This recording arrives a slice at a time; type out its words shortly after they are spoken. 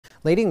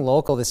Leading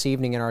local this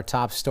evening in our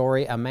top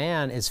story, a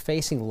man is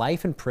facing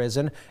life in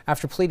prison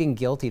after pleading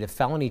guilty to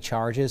felony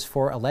charges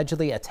for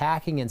allegedly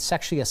attacking and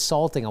sexually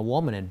assaulting a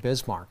woman in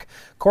Bismarck.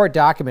 Court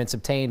documents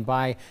obtained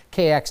by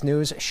KX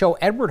News show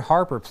Edward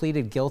Harper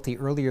pleaded guilty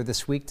earlier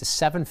this week to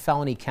 7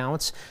 felony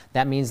counts.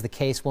 That means the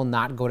case will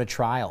not go to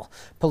trial.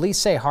 Police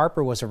say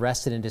Harper was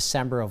arrested in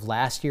December of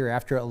last year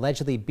after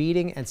allegedly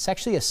beating and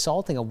sexually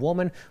assaulting a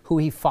woman who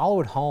he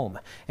followed home.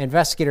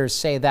 Investigators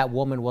say that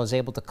woman was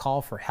able to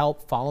call for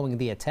help following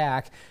the attack.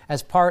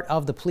 As part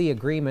of the plea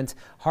agreement,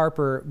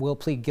 Harper will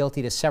plead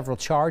guilty to several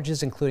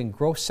charges, including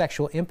gross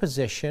sexual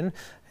imposition,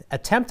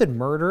 attempted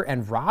murder,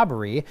 and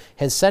robbery.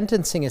 His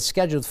sentencing is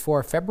scheduled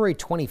for February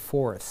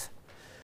 24th.